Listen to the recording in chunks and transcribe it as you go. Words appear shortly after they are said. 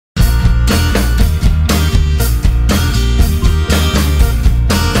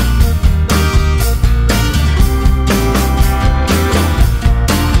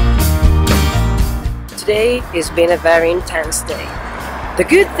has been a very intense day. The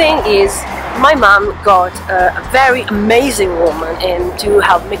good thing is my mom got a very amazing woman in to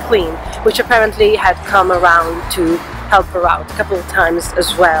help me clean, which apparently had come around to help her out a couple of times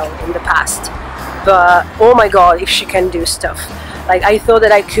as well in the past. But oh my god, if she can do stuff. Like, I thought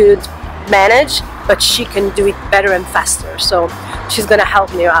that I could manage, but she can do it better and faster, so she's gonna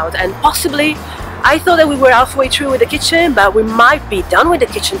help me out. And possibly, I thought that we were halfway through with the kitchen, but we might be done with the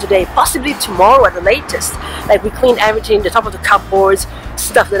kitchen today, possibly tomorrow at the latest. Like, we cleaned everything, the top of the cupboards,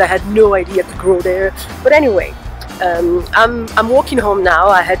 stuff that I had no idea could grow there. But anyway, I'm walking home now.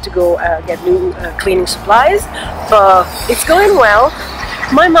 I had to go get new cleaning supplies, but it's going well.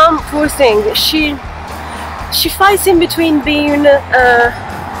 My mom, poor thing, she fights in between being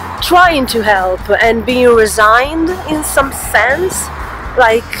trying to help and being resigned in some sense.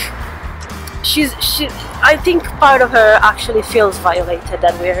 Like, I think part of her actually feels violated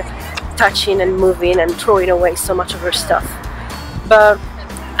that we're touching and moving and throwing away so much of her stuff. But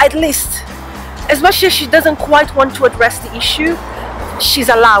at least, as much as she doesn't quite want to address the issue, she's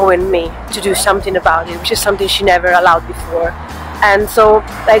allowing me to do something about it, which is something she never allowed before. And so,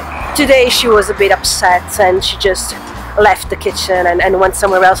 like, today she was a bit upset and she just left the kitchen and went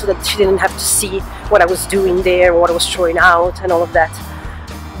somewhere else so that she didn't have to see what I was doing there or what I was throwing out and all of that.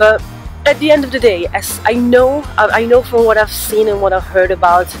 But at the end of the day, as I know from what I've seen and what I've heard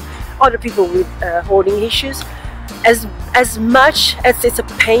about other people with hoarding issues, as much as it's a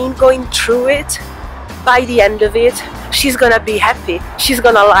pain going through it, by the end of it, she's gonna be happy. She's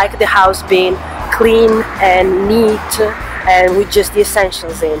gonna like the house being clean and neat and with just the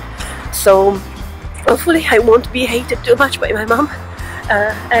essentials in. So hopefully I won't be hated too much by my mom.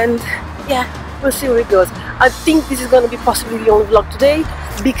 And yeah, we'll see where it goes. I think this is going to be possibly the only vlog today,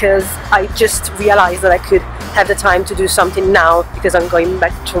 because I just realized that I could have the time to do something now, because I'm going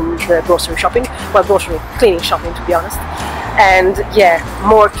back to the grocery shopping, well, grocery cleaning shopping to be honest. And yeah,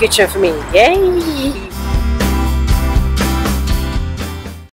 more kitchen for me, yay!